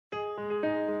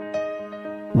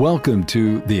Welcome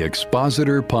to the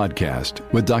Expositor Podcast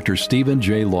with Dr. Stephen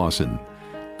J. Lawson.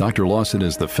 Dr. Lawson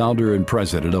is the founder and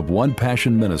president of One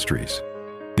Passion Ministries.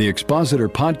 The Expositor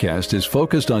Podcast is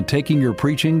focused on taking your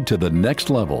preaching to the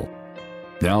next level.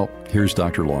 Now, here's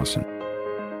Dr. Lawson.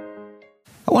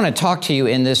 I want to talk to you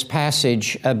in this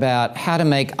passage about how to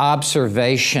make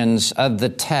observations of the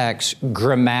text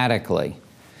grammatically.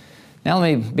 Now,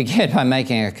 let me begin by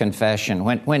making a confession.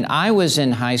 When I was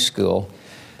in high school,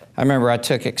 I remember I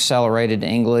took accelerated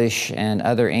English and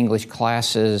other English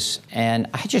classes, and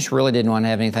I just really didn't want to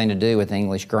have anything to do with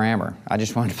English grammar. I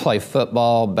just wanted to play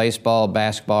football, baseball,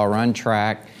 basketball, run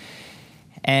track,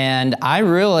 and I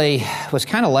really was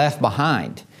kind of left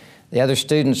behind. The other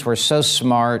students were so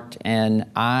smart, and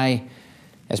I,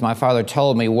 as my father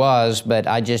told me, but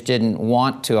I just didn't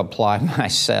want to apply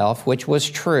myself, which was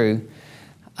true.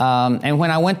 And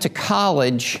when I went to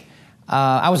college,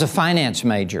 I was a finance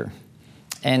major.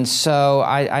 And so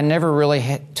I never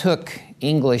really took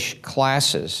English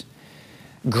classes.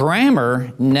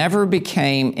 Grammar never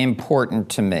became important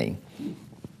to me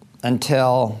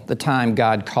until the time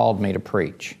God called me to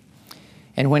preach.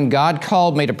 And when God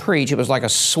called me to preach, it was like a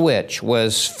switch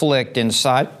was flicked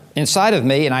inside of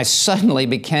me, and I suddenly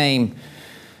became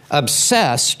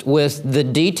obsessed with the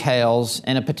details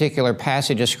in a particular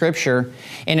passage of Scripture.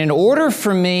 And in order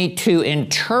for me to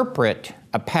interpret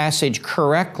a passage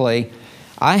correctly,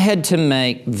 I had to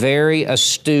make very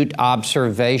astute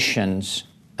observations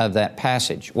of that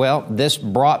passage. Well, this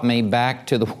brought me back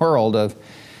to the world of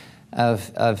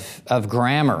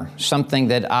grammar, something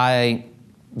that I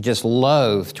just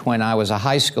loathed when I was a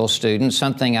high school student,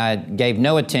 something I gave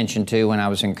no attention to when I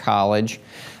was in college.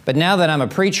 But now that I'm a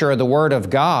preacher of the Word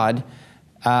of God,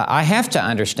 I have to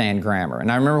understand grammar.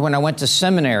 And I remember when I went to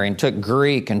seminary and took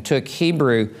Greek and took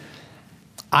Hebrew,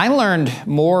 I learned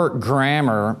more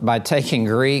grammar by taking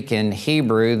Greek and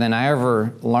Hebrew than I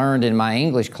ever learned in my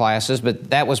English classes, but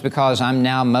that was because I'm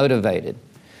now motivated.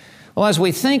 Well, as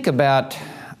we think about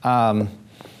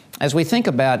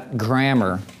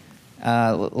grammar,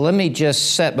 let me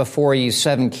just set before you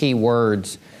 7 key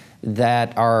words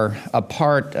that are a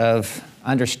part of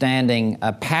understanding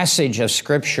a passage of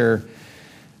Scripture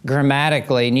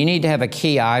grammatically, and you need to have a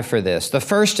key eye for this. The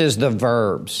first is the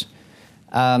verbs.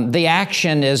 The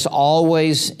action is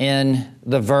always in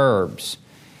the verbs.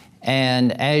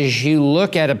 And as you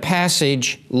look at a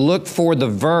passage, look for the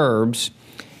verbs,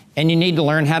 and you need to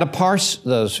learn how to parse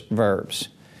those verbs.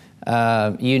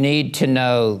 You need to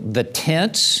know the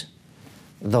tense,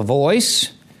 the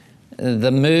voice,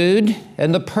 the mood,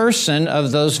 and the person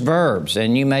of those verbs.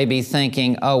 And you may be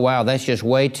thinking, oh, wow, that's just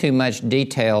way too much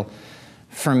detail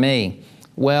for me.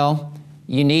 Well,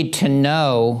 you need to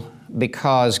know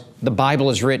because the Bible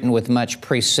is written with much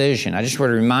precision. I just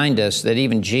want to remind us that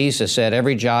even Jesus said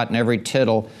every jot and every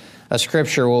tittle of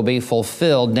Scripture will be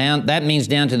fulfilled. That means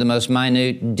down to the most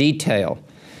minute detail.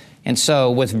 And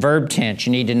so with verb tense,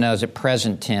 you need to know, is it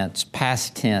present tense,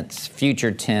 past tense,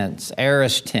 future tense,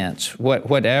 aorist tense,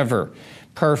 whatever,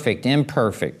 perfect,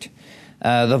 imperfect.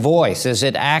 The voice, is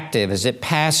it active, is it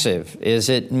passive, is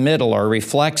it middle or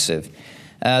reflexive?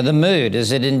 The mood,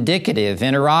 is it indicative,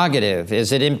 interrogative,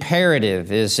 is it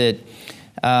imperative, is it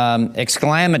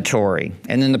exclamatory?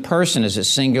 And then the person, is it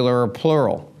singular or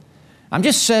plural? I'm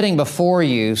just setting before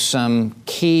you some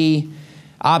key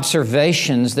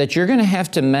observations that you're going to have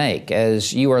to make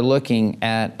as you are looking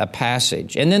at a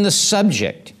passage. And then the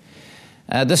subject.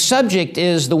 The subject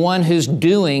is the one who's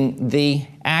doing the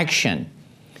action.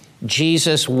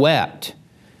 Jesus wept.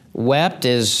 Wept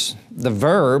is the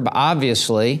verb,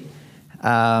 obviously,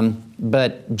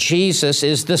 but Jesus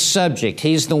is the subject.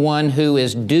 He's the one who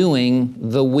is doing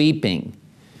the weeping.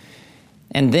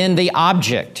 And then the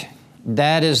object.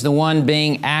 That is the one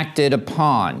being acted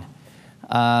upon.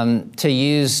 To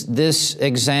use this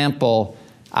example,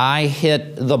 I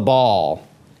hit the ball.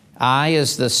 I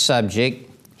is the subject,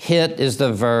 hit is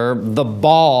the verb, the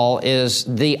ball is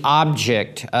the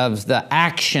object of the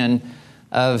action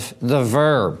of the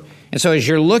verb. And so as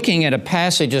you're looking at a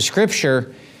passage of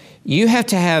Scripture, you have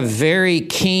to have very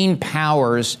keen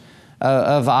powers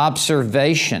of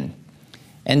observation.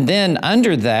 And then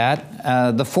under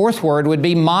that, the fourth word would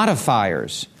be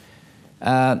modifiers.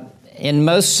 In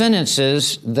most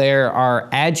sentences, there are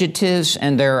adjectives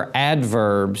and there are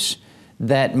adverbs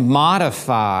that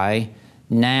modify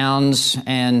nouns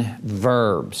and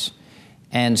verbs.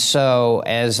 And so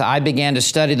as I began to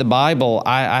study the Bible,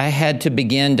 I had to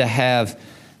begin to have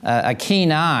a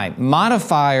keen eye.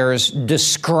 Modifiers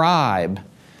describe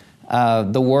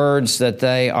the words that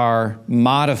they are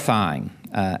modifying.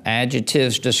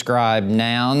 Adjectives describe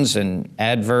nouns, and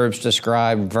adverbs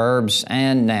describe verbs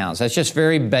and nouns. That's just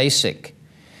very basic.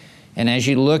 And as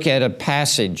you look at a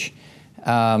passage,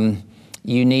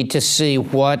 you need to see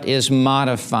what is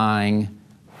modifying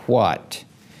what.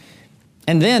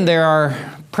 And then there are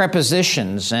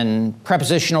prepositions and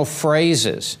prepositional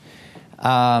phrases.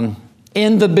 In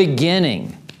the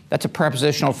beginning, that's a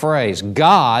prepositional phrase.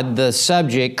 God, the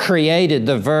subject, created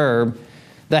the verb,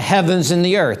 the heavens and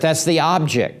the earth. That's the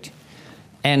object.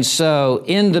 And so,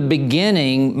 in the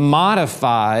beginning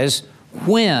modifies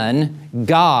when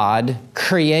God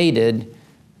created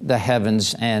the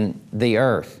heavens and the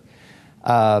earth.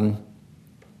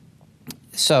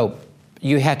 So,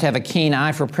 you have to have a keen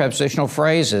eye for prepositional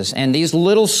phrases. And these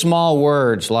little small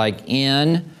words like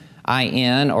in,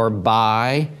 or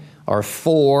by, or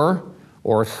for,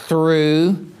 or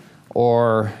through,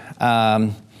 or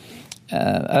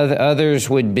others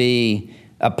would be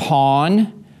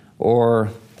upon, or,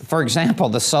 for example,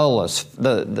 the solus.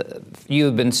 You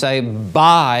have been saved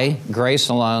by grace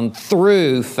alone,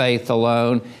 through faith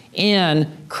alone,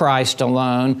 in Christ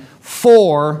alone,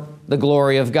 for the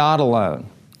glory of God alone.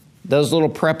 Those little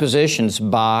prepositions,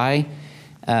 by,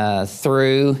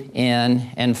 through, in,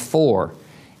 and for.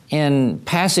 In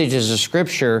passages of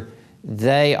Scripture,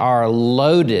 they are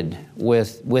loaded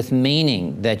with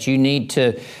meaning that you need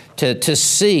to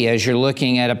see as you're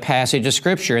looking at a passage of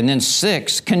Scripture. And then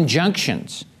 6,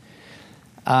 conjunctions.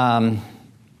 The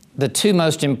two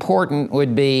most important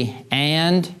would be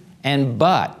and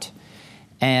but.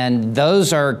 And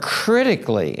those are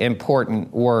critically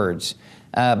important words.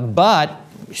 But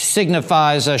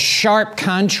signifies a sharp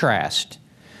contrast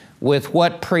with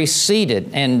what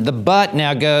preceded. And the but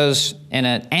now goes in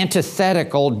an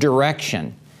antithetical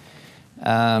direction.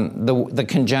 The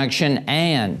conjunction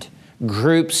and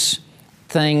groups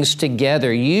things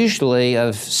together, usually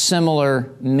of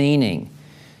similar meaning.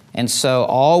 And so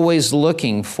always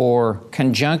looking for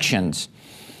conjunctions.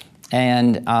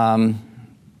 And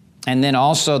then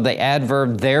also the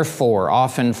adverb therefore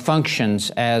often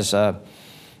functions as a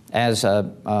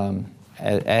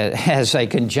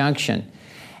conjunction.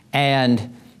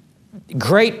 And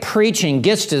great preaching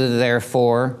gets to the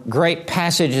therefore. Great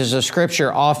passages of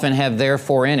Scripture often have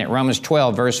therefore in it. Romans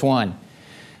 12, verse 1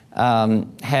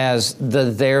 has the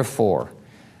therefore.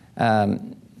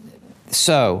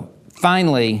 So,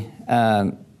 finally,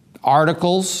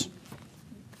 articles,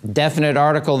 definite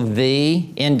article the,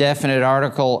 indefinite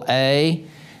article a.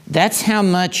 That's how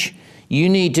much you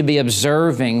need to be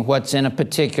observing what's in a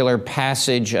particular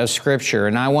passage of Scripture.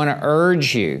 And I want to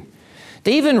urge you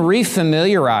to even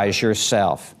refamiliarize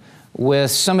yourself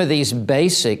with some of these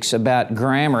basics about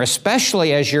grammar,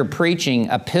 especially as you're preaching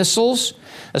epistles,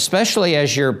 especially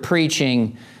as you're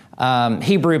preaching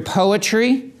Hebrew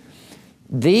poetry.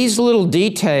 These little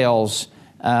details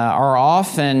are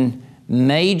often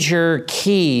major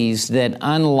keys that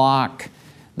unlock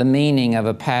the meaning of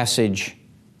a passage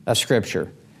of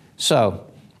Scripture. So,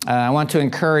 I want to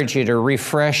encourage you to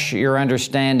refresh your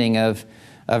understanding of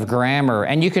grammar.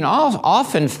 And you can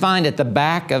often find at the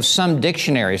back of some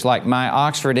dictionaries, like my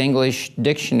Oxford English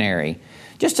Dictionary,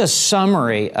 just a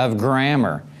summary of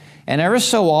grammar. And ever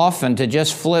so often to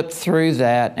just flip through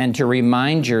that and to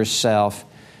remind yourself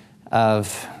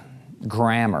of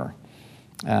grammar.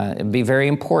 It'd be very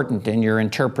important in your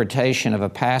interpretation of a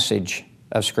passage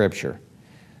of Scripture.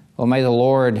 Well, may the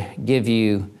Lord give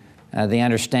you the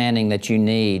understanding that you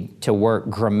need to work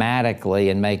grammatically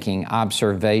in making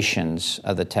observations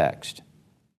of the text.